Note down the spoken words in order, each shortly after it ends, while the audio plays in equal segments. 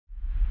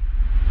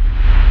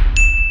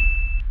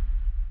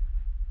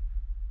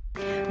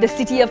The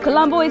city of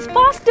Colombo is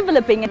fast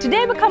developing, and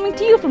today we're coming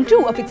to you from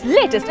two of its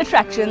latest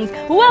attractions.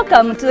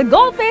 Welcome to the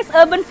Galle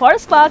Urban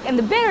Forest Park and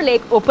the Beira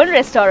Lake Open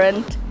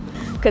Restaurant.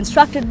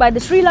 Constructed by the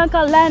Sri Lanka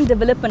Land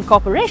Development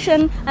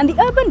Corporation and the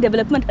Urban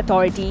Development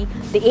Authority,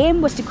 the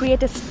aim was to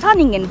create a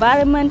stunning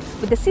environment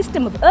with a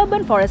system of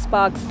urban forest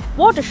parks,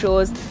 water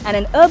shows and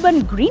an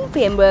urban green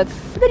framework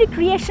for the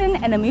recreation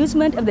and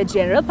amusement of the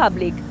general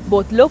public,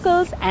 both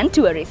locals and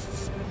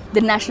tourists. The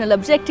national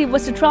objective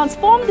was to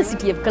transform the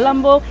city of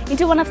Colombo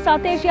into one of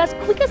South Asia's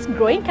quickest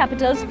growing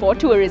capitals for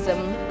tourism,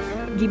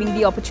 giving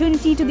the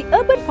opportunity to the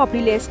urban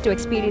populace to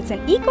experience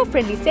an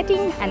eco-friendly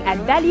setting and add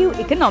value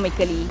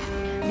economically.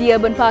 The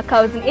urban park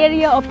covers an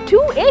area of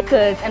 2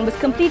 acres and was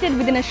completed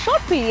within a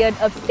short period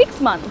of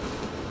 6 months.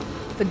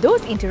 For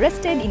those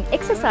interested in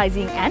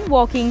exercising and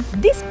walking,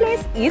 this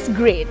place is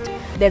great.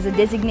 There's a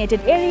designated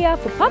area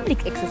for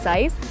public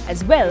exercise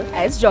as well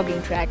as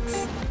jogging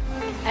tracks.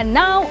 And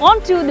now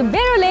on to the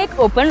Beira Lake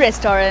Open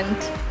Restaurant.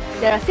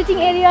 There are sitting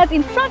areas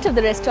in front of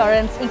the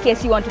restaurants in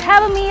case you want to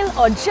have a meal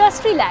or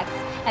just relax,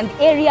 and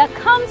the area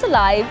comes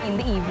alive in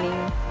the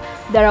evening.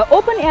 There are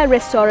open-air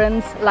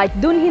restaurants like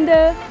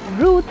Dunhinder,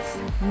 Roots,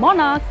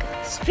 Monarch,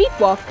 Street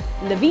Walk,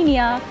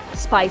 Lavinia,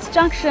 Spice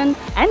Junction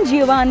and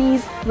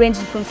Giovanni's,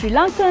 ranging from Sri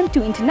Lankan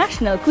to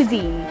international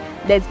cuisine.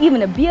 There's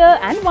even a beer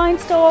and wine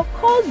store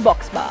called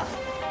Box Bar.